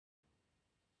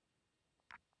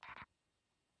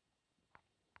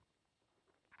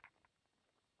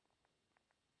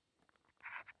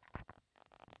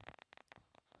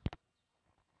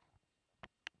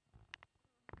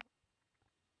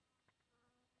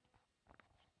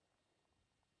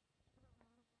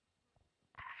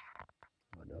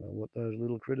what those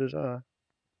little critters are,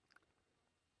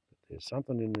 but there's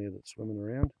something in there that's swimming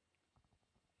around.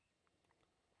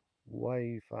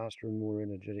 Way faster and more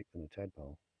energetic than a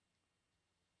tadpole.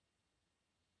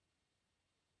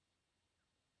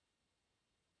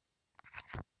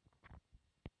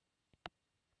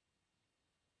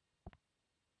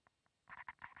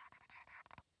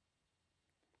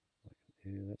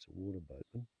 Yeah, that's a water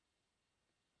boatman.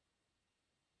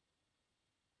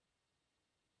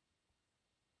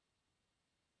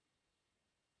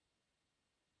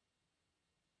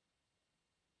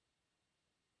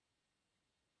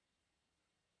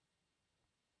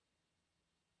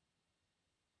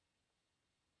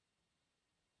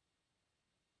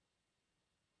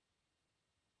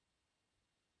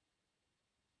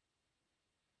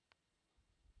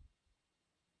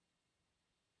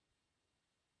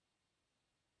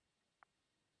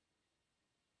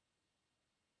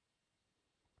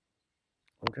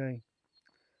 Okay,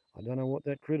 I don't know what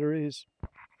that critter is,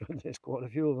 but there's quite a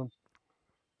few of them.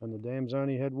 And the dam's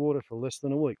only had water for less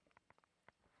than a week.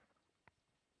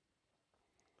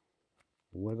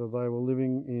 Whether they were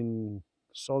living in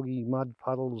soggy mud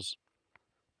puddles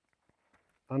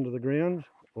under the ground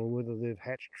or whether they've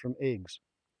hatched from eggs,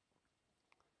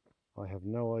 I have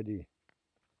no idea.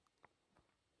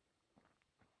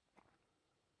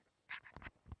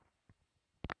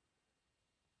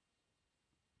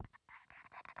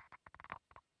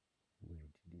 Where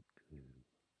did it go?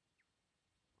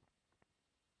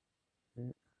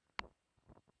 Yeah.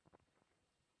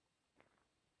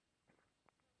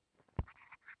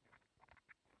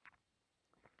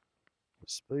 The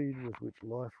speed with which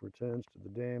life returns to the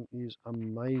dam is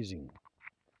amazing.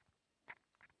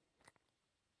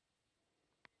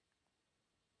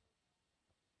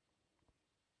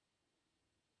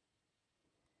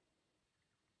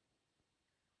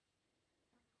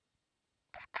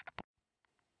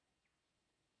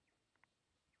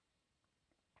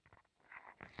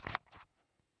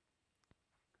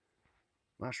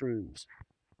 Mushrooms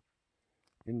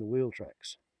in the wheel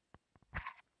tracks.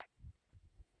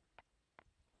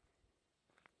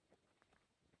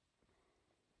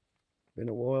 Been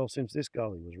a while since this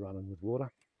gully was running with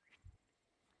water.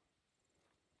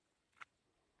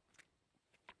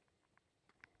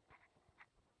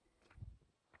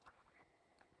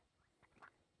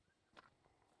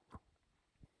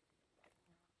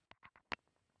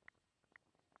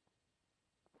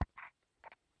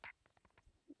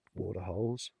 Water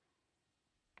holes.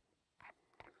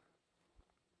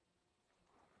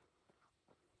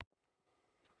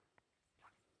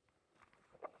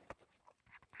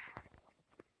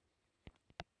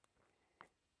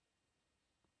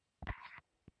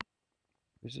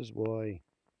 This is why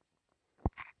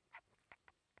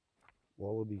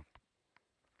wallaby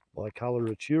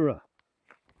bicoloratura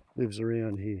lives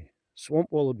around here. Swamp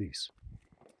wallabies.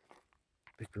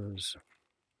 Because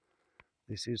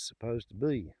this is supposed to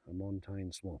be a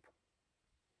montane swamp.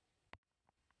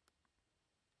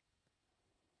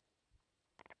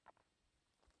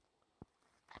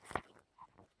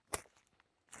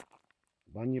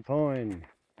 Bunya pine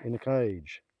in a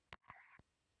cage.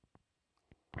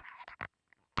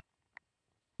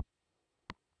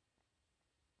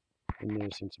 Been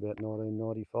there since about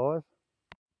 1995.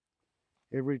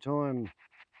 Every time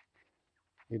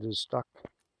it has stuck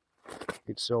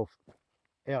itself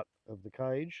out of the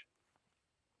cage,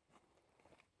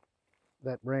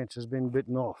 that branch has been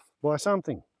bitten off by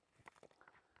something.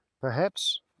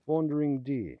 Perhaps wandering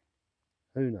deer.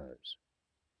 Who knows?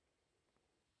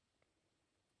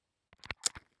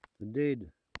 The dead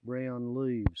brown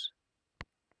leaves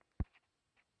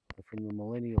are from the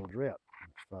millennial drought,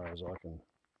 as far as I can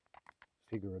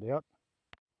figure it out,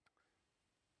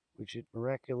 which it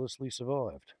miraculously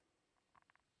survived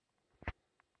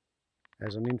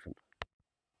as an infant.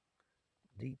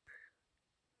 Deep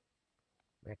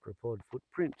macropod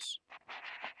footprints.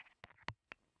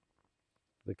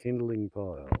 The kindling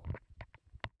pile.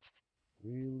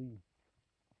 Really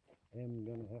am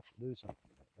going to have to do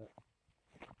something about that.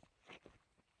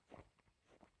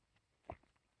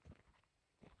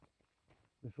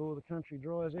 Before the country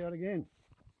dries out again,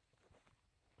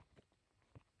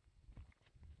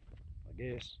 I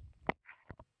guess.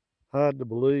 Hard to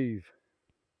believe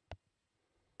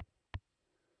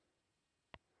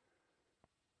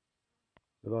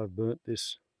that I've burnt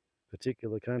this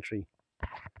particular country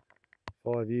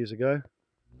 5 years ago.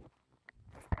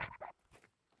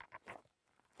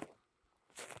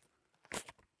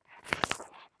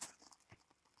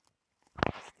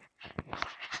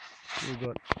 We've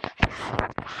got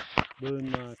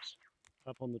burn marks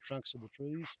up on the trunks of the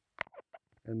trees,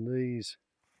 and these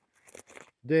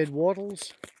dead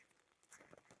wattles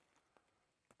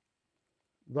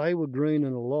they were green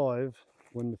and alive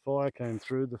when the fire came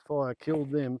through. The fire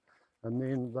killed them, and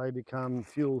then they become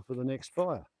fuel for the next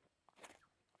fire.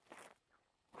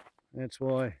 That's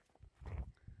why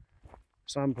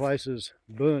some places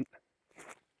burnt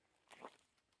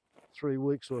 3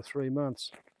 weeks or 3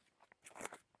 months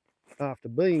after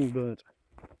being burnt.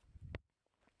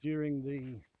 During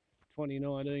the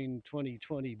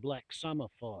 2019-2020 Black Summer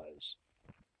fires.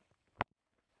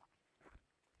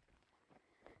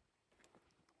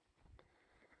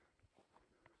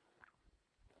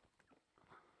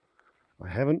 I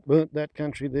haven't burnt that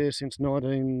country there since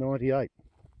 1998.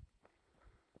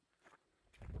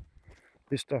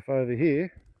 This stuff over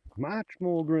here, much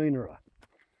more greener.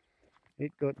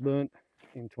 It got burnt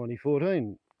in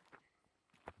 2014.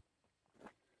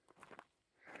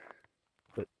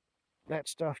 But that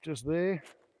stuff just there,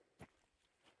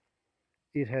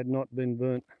 it had not been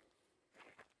burnt.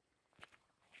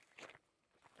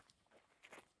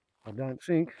 I don't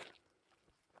think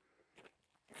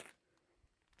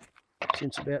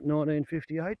since about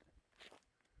 1958.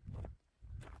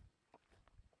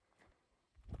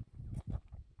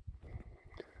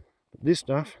 But this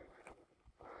stuff,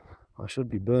 I should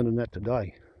be burning that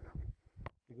today.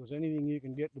 Because anything you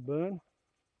can get to burn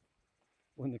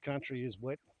when the country is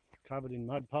wet, covered in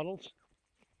mud puddles,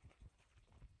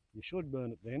 you should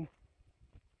burn it then.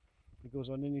 Because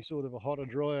on any sort of a hotter,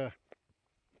 drier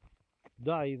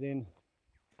day, then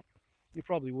you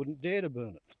probably wouldn't dare to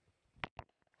burn it.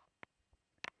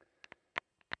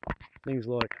 Things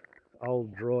like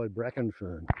old dry bracken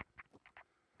fern.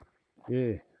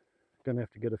 Yeah, gonna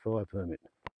have to get a fire permit.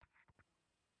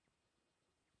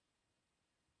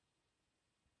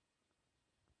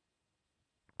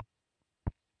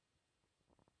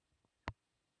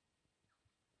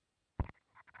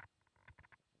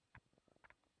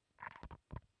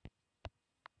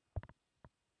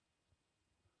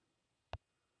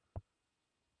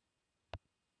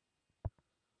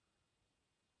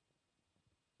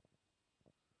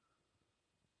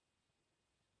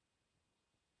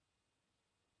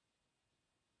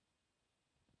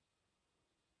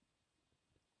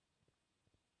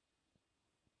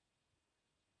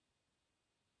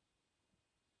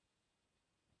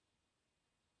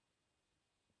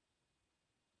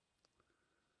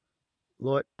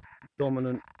 Light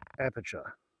dominant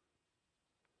aperture.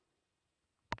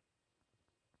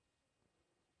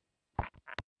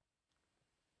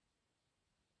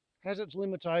 Has its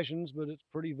limitations, but it's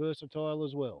pretty versatile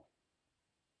as well.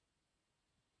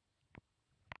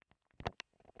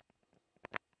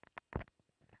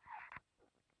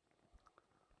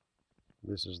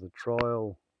 This is the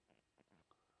trial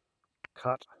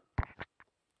cut,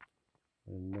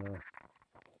 and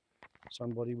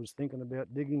somebody was thinking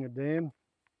about digging a dam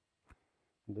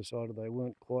and decided they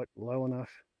weren't quite low enough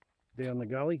down the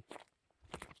gully.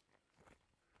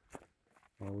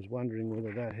 I was wondering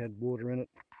whether that had water in it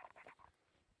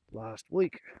last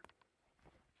week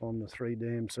on the 3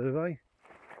 dam survey.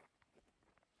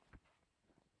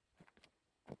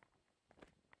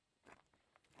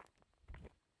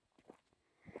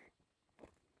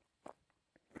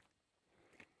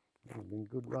 There's been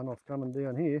good runoff coming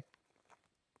down here.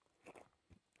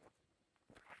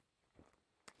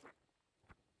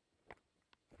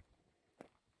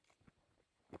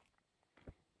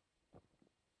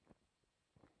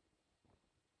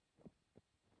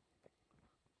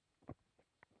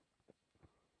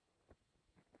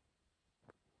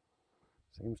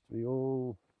 Seems to be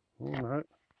all, oh no,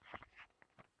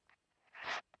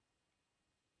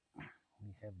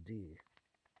 we have deer.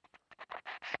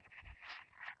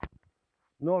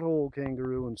 Not all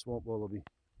kangaroo and swamp wallaby.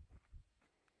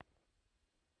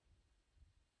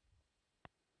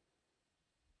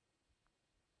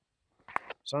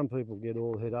 Some people get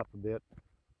all head up about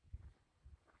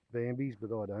Bambis,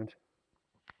 but I don't.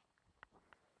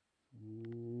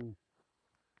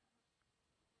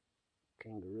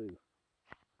 Kangaroo.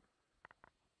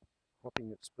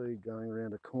 Hopping at speed going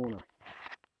around a corner. I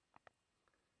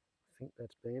think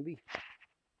that's Bambi.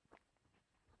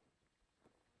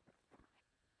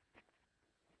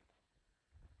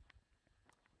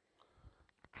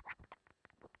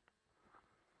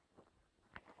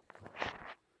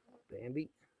 Bambi.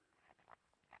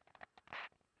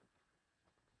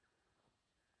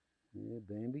 Yeah,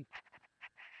 Bambi.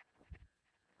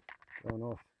 Gone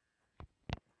off.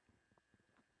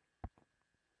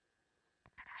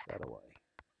 That away.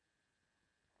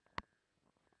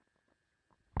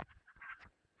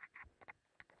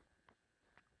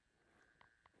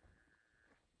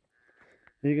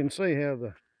 You can see how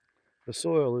the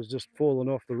soil has just fallen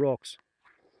off the rocks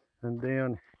and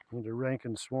down into rank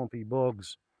and swampy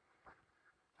bogs.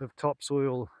 of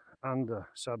topsoil under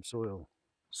subsoil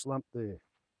slumped there,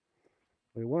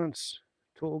 where once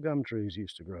tall gum trees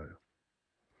used to grow.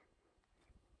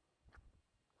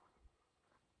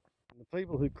 And the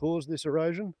people who caused this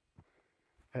erosion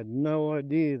had no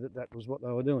idea that that was what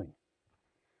they were doing.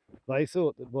 They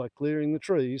thought that by clearing the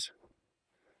trees,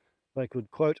 they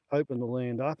could, quote, open the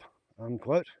land up,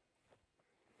 unquote,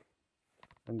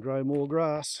 and grow more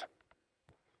grass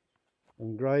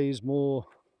and graze more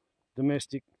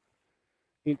domestic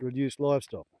introduced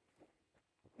livestock.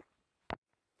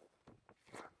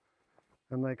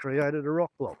 And they created a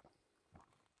rock block,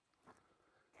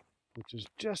 which is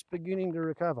just beginning to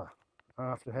recover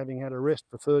after having had a rest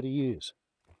for 30 years.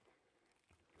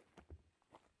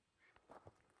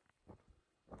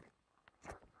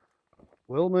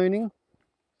 Well-meaning,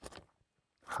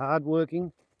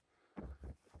 hard-working,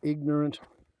 ignorant,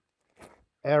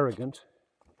 arrogant,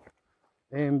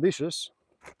 ambitious,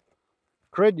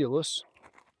 credulous,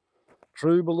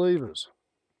 true believers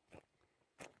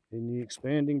in the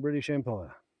expanding British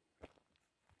Empire,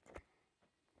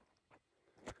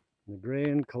 the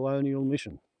grand colonial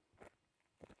mission.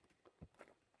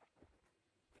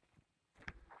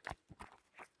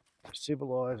 To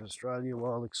civilise Australia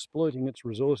while exploiting its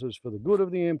resources for the good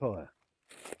of the empire.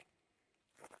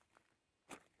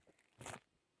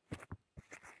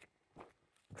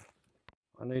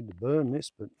 I need to burn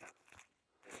this, but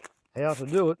how to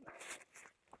do it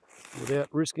without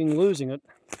risking losing it,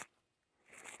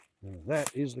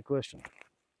 that is the question.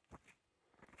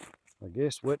 I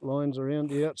guess wet lines around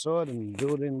the outside and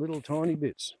do it in little tiny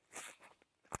bits.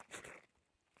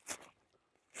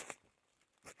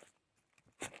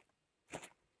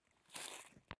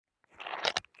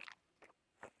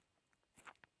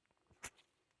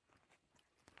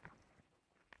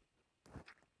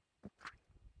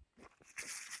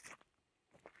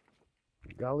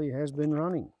 The gully has been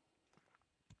running.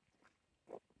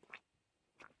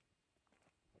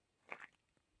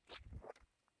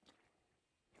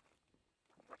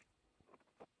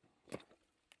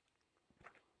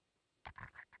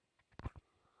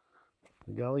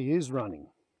 The gully is running.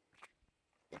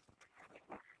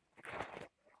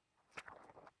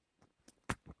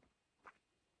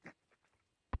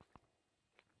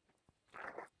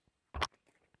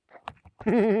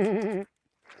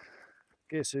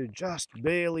 Guess who just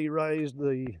barely raised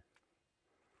the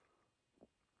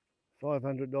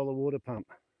 $500 water pump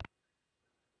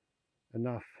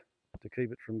enough to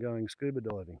keep it from going scuba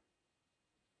diving?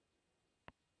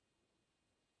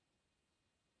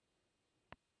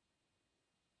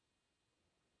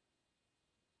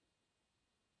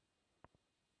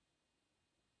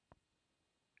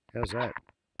 How's that?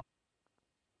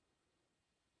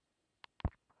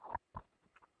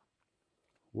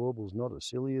 Warble's not as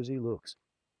silly as he looks.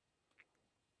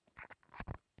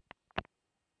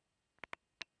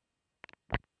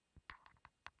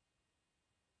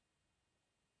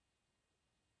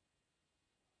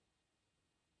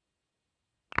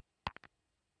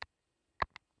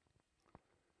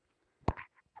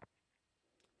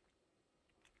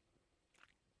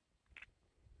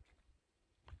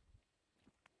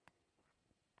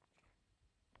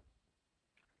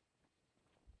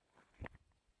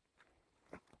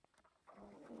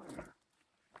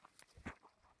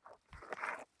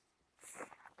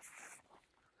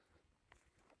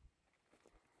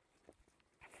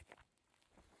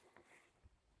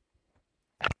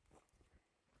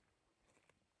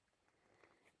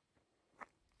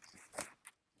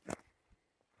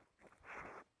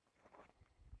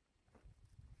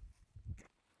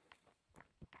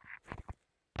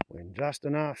 When just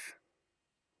enough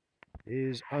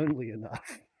is only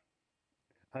enough.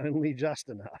 Only just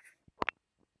enough.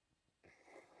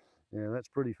 Yeah, that's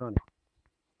pretty funny.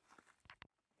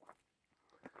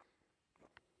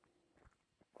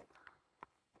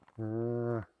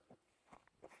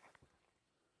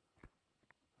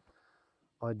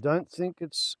 I don't think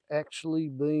it's actually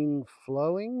been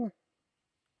flowing,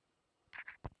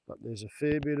 but there's a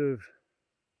fair bit of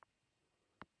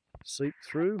seep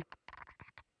through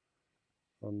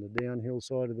on the downhill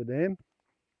side of the dam.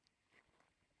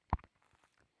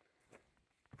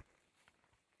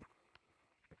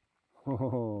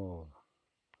 Oh,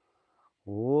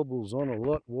 Warble's on a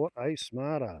lot. What a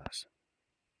smart ass.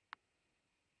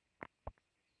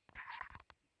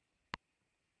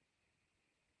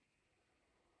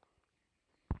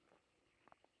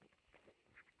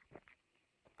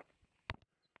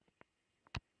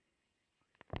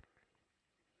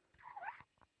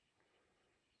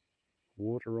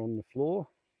 Water on the floor.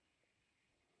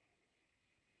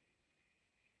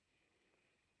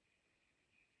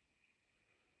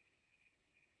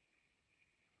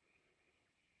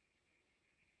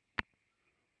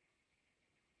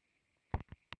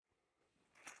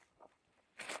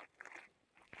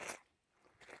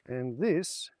 And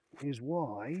this is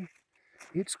why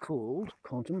it's called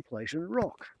Contemplation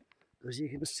Rock, because you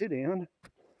can sit down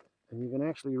and you can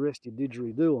actually rest your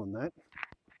didgeridoo on that,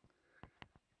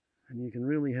 and you can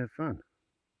really have fun.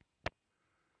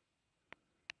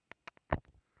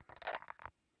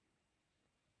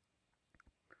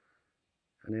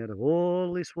 And out of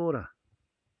all this water,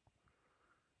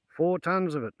 4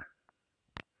 tons of it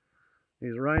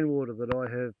is rainwater that I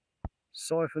have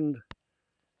siphoned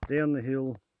down the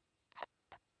hill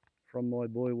from my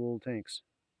buoy wall tanks.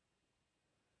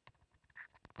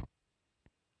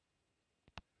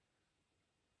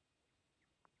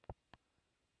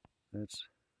 That's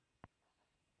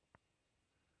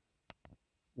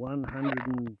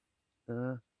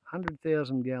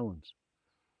 100,000 gallons,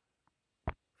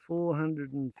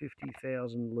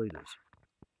 450,000 litres,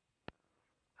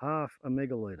 half a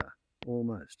megalitre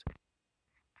almost.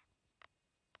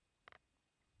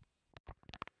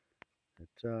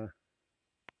 But,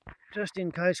 just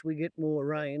in case we get more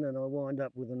rain and I wind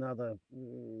up with another,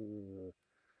 I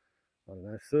don't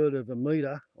know, third of a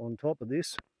metre on top of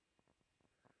this,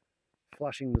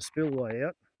 flushing the spillway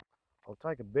out, I'll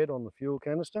take a bet on the fuel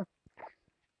canister,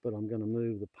 but I'm going to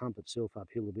move the pump itself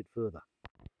uphill a bit further.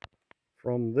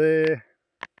 From there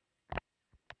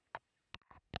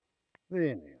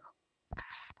now.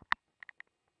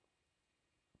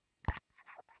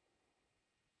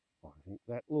 I think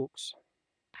that looks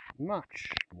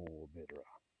much more better.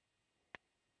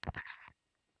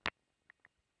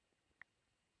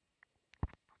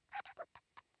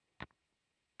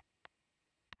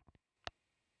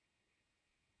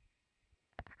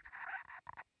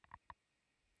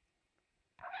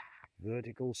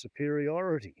 Vertical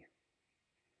superiority.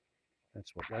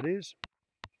 That's what that is.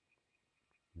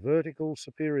 Vertical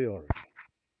superiority.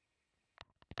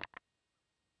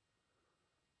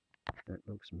 That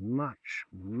looks much,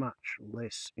 much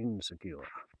less insecure.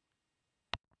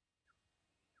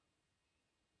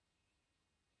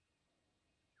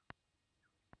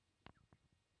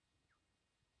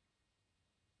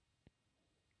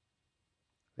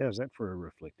 How's that for a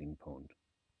reflecting pond?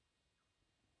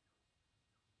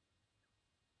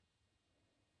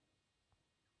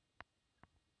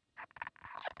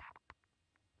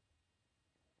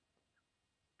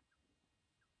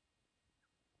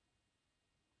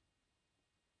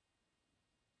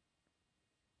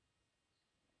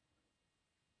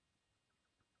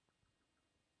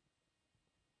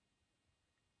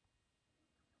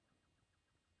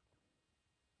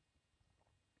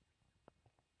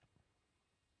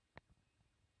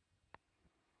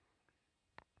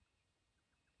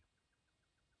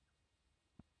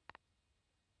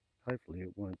 Hopefully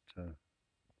it won't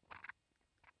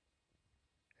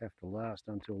have to last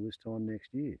until this time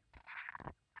next year.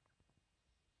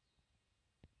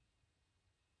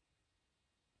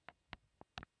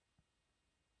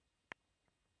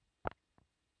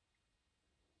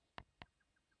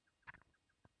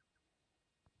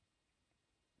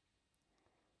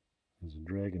 There's a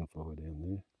dragonfly down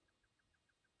there.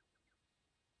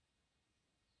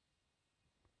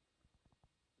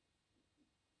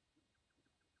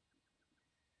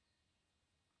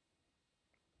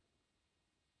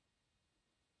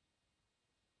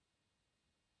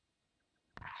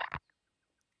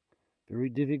 Very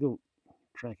difficult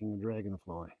tracking a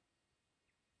dragonfly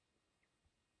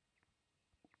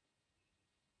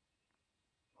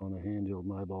on a handheld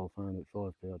mobile phone at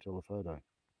 5-power telephoto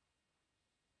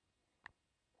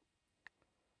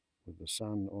with the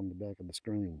sun on the back of the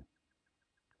screen.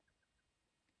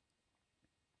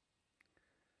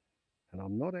 And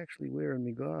I'm not actually wearing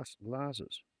my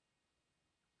glasses.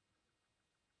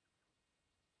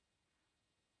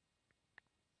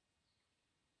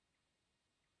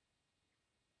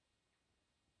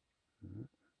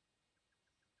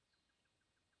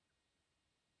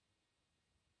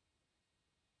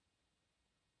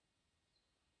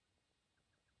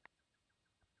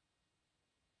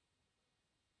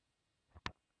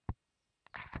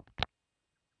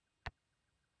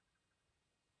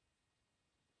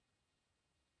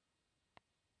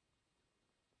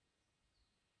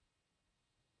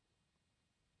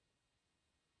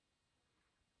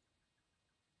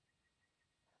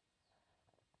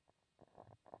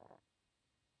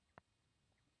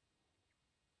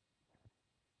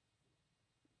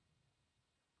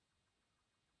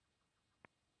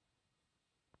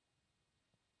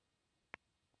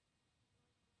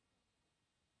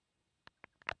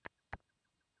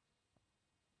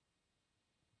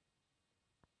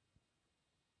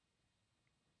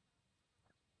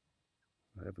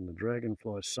 Having the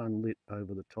dragonfly sunlit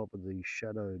over the top of the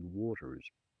shadowed water is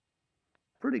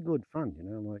pretty good fun, you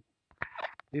know, like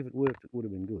If it worked, it would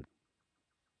have been good.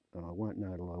 And I won't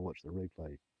know till I watch the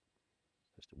replay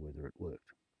as to whether it worked.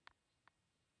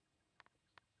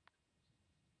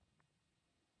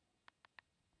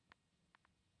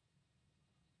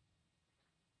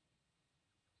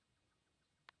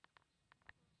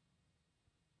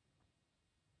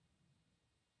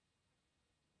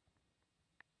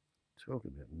 Talk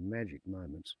about magic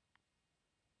moments.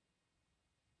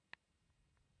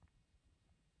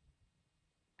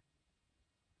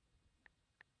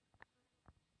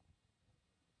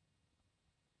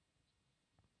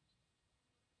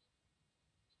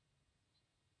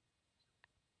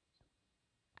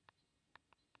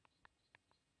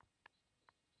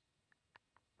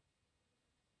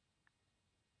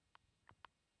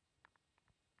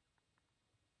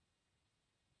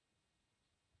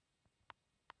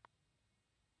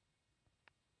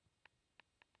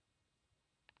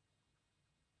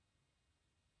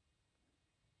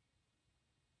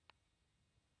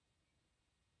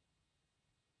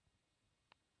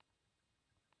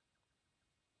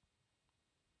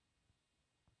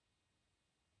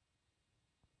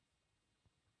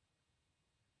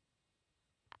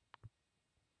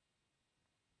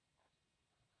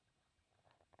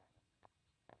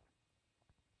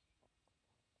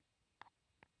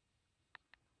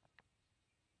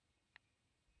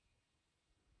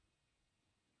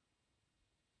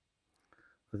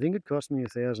 I think it cost me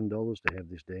 $1,000 to have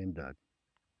this dam dug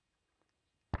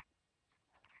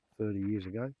 30 years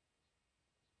ago.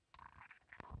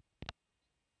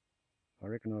 I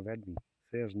reckon I've had me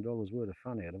 $1,000 worth of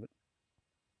fun out of it.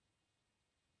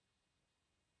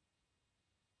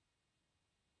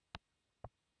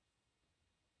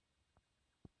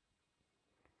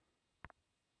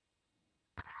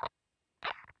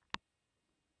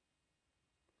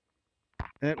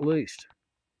 At least,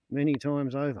 many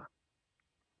times over.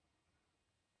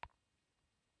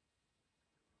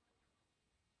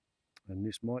 And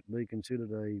this might be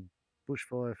considered a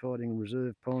bushfire fighting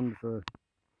reserve pond for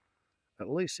at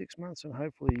least 6 months and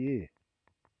hopefully a year.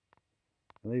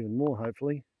 And even more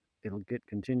hopefully, it'll get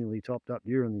continually topped up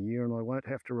during the year and I won't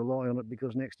have to rely on it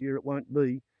because next year it won't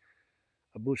be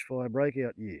a bushfire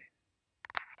breakout year.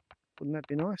 Wouldn't that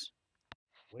be nice?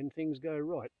 When things go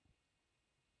right.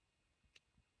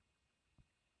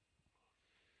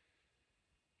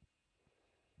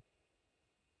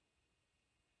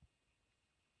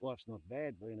 Life's not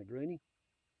bad being a greenie.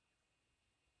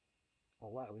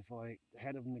 Although if I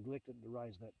had have neglected to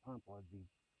raise that pump, I'd be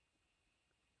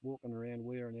walking around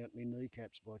wearing out my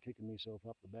kneecaps by kicking myself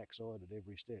up the backside at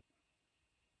every step.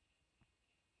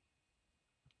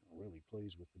 I'm really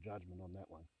pleased with the judgment on that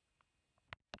one.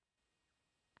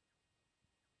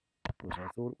 Because I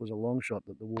thought it was a long shot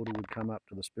that the water would come up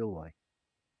to the spillway.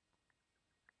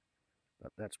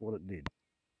 But that's what it did.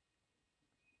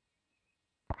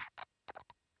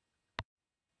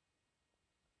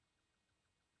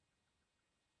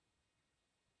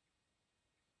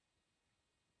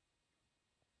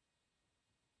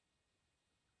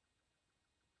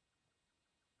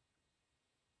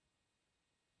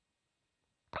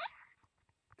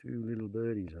 Two little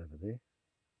birdies over there.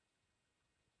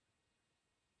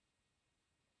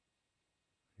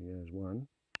 Here goes one.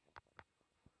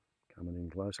 Coming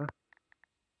in closer.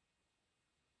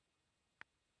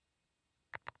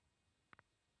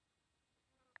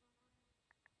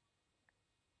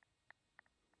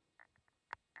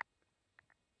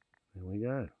 There we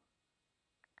go.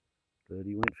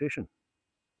 Birdie went fishing.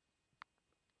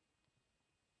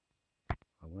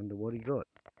 I wonder what he got.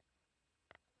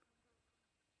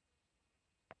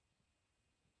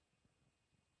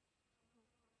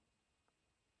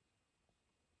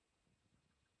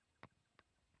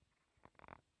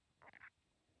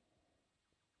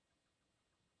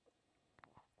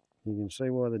 You can see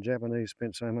why the Japanese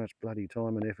spent so much bloody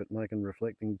time and effort making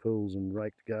reflecting pools and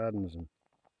raked gardens and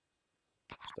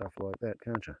stuff like that,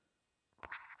 can't you?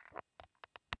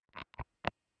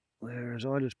 Whereas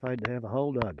I just paid to have a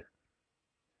hole dug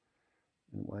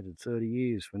and waited 30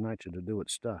 years for nature to do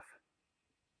its stuff.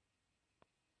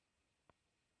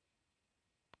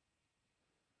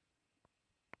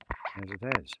 As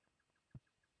it has.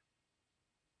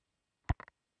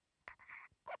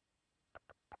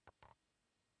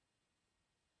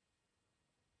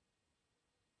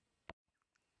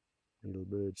 Little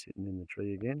bird sitting in the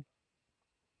tree again.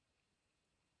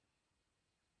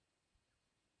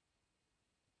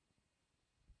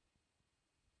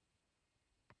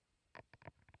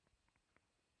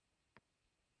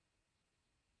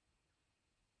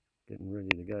 Getting ready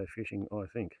to go fishing, I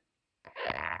think.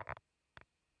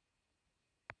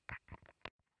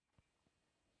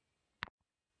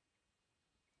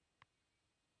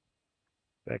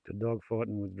 Back to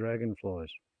dogfighting with dragonflies.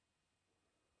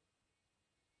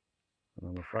 And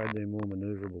I'm afraid they're more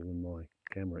manoeuvrable than my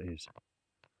camera is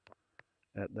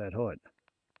at that height.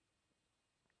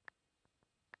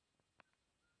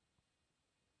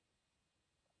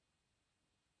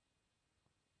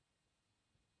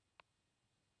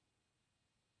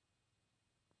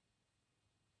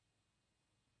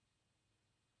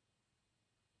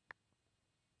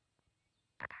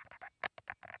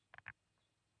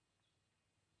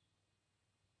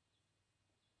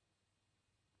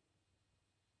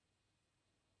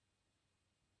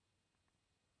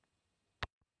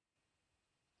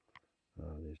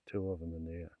 There's two of them in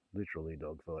there, literally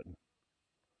dogfighting.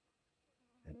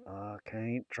 And I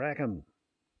can't track them.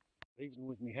 Even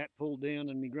with my hat pulled down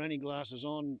and my granny glasses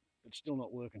on, it's still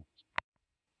not working.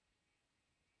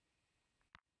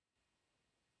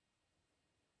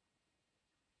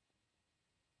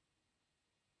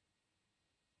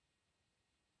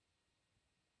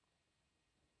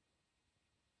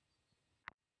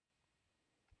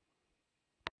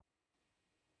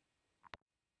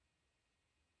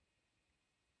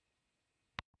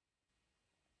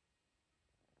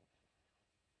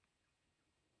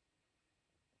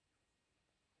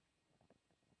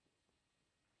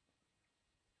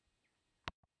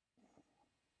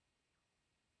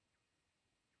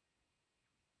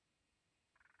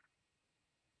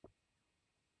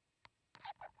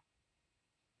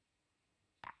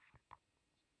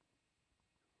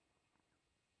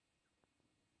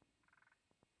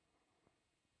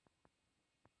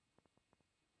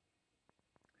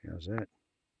 How's that?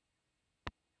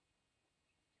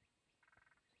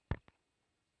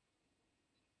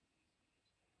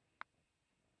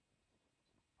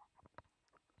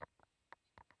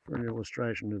 For an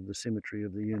illustration of the symmetry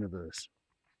of the universe.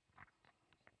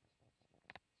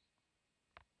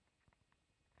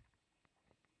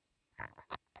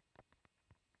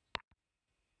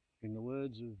 In the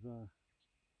words of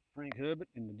Frank Herbert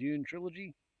in the Dune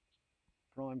trilogy,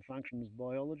 prime function of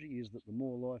biology is that the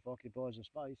more life occupies a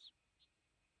space,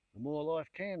 the more life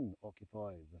can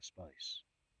occupy the space.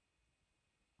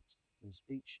 As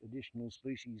each additional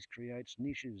species creates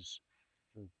niches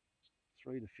for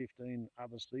 3 to 15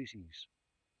 other species,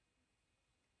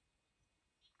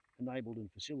 enabled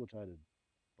and facilitated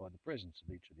by the presence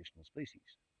of each additional species.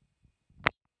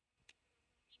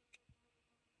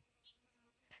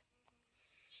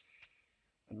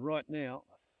 And right now,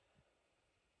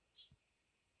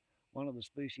 one of the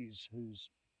species whose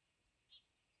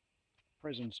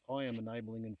presence I am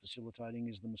enabling and facilitating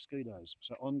is the mosquitoes.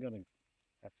 So I'm going to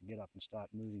have to get up and start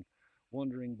moving,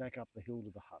 wandering back up the hill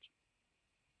to the hut.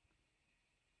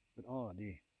 But oh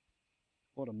dear,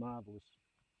 what a marvellous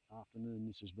afternoon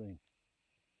this has been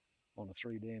on a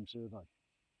 3-dam survey.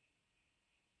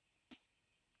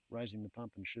 Raising the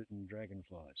pump and shooting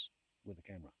dragonflies with a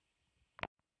camera.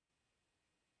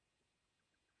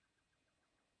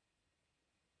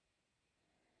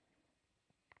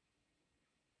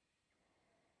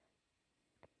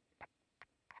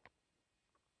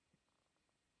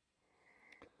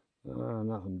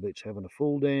 Nothing beats having a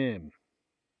full dam.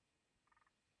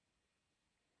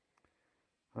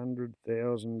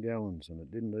 100,000 gallons, and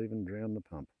it didn't even drown the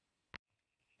pump.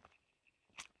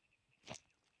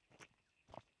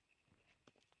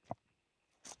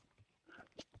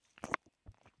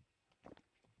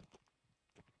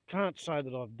 Can't say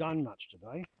that I've done much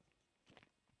today.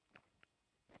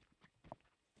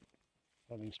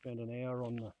 Having spent an hour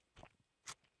on the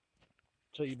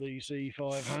TBC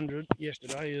 500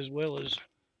 yesterday, as well as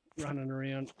running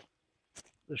around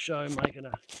the show making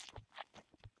a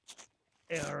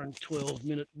hour and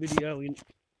 12-minute video in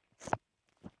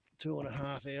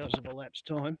 2.5 hours of elapsed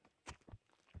time.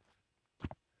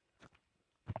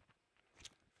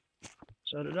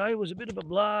 So today was a bit of a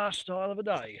blast style of a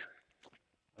day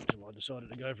until I decided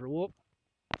to go for a walk.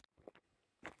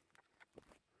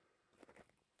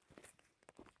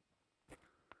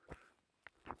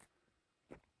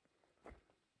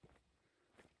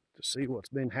 To see what's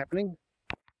been happening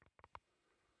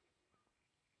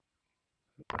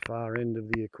at the far end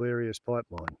of the Aquarius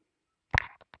pipeline.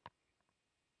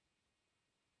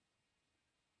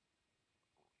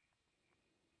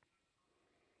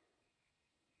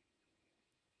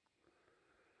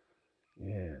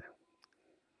 Yeah,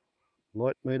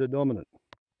 light meter dominant.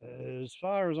 As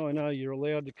far as I know, you're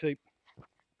allowed to keep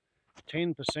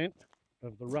 10%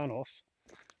 of the runoff,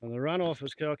 and the runoff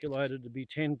is calculated to be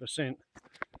 10%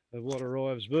 of what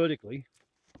arrives vertically.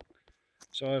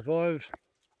 So if I've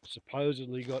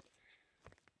supposedly got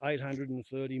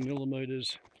 830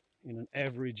 millimetres in an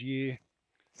average year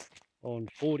on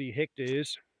 40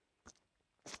 hectares,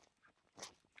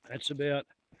 That's about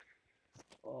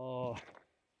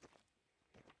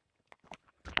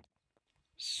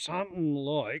something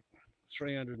like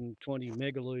 320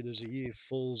 megalitres a year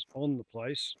falls on the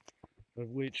place, of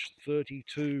which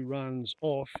 32 runs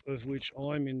off, of which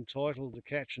I'm entitled to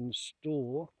catch and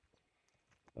store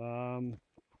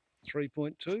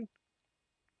 3.2.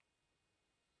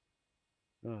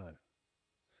 No,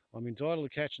 I'm entitled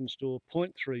to catch and store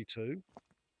 0.32.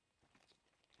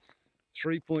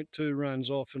 3.2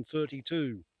 runs off and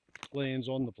 32 lands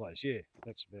on the place. Yeah,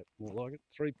 that's about more like it.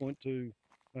 3.2,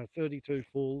 32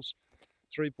 falls,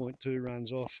 3.2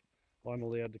 runs off. I'm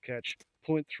allowed to catch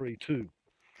 0.32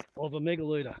 of a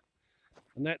megalitre.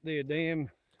 And that there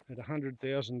dam at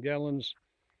 100,000 gallons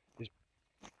is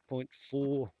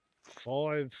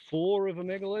 0.454 of a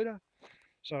megalitre.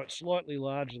 So it's slightly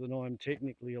larger than I'm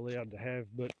technically allowed to have,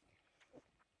 but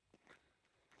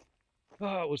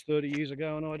it was 30 years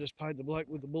ago and I just paid the bloke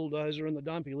with the bulldozer and the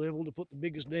dumpy level to put the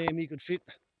biggest dam he could fit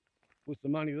with the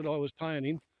money that I was paying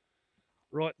him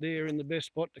right there in the best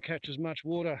spot to catch as much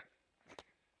water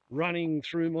running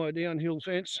through my downhill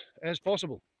fence as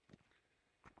possible.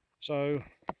 So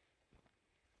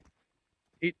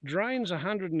it drains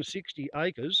 160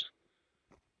 acres,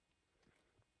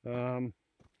 and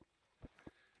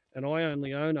I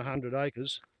only own 100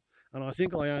 acres, and I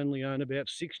think I only own about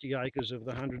 60 acres of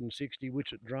the 160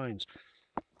 which it drains.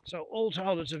 So all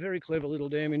told, it's a very clever little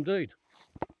dam indeed,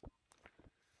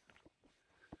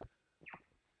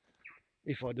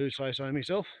 if I do say so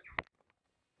myself.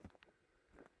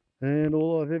 And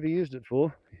all I've ever used it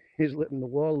for is letting the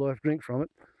wildlife drink from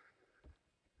it.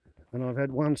 And I've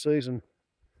had one season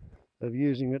of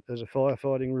using it as a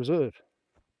firefighting reserve.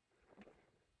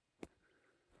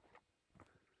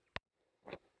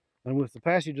 And with the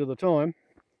passage of the time,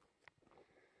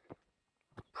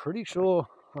 pretty sure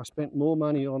I spent more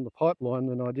money on the pipeline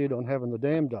than I did on having the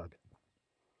dam dug.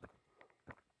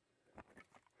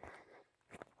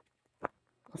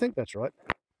 I think that's right.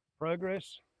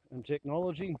 Progress and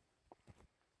technology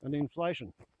and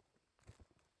inflation.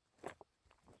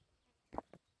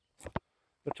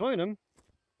 Between them,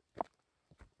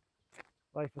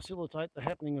 they facilitate the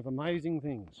happening of amazing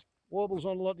things. Warbles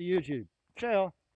on a lot to YouTube. Ciao.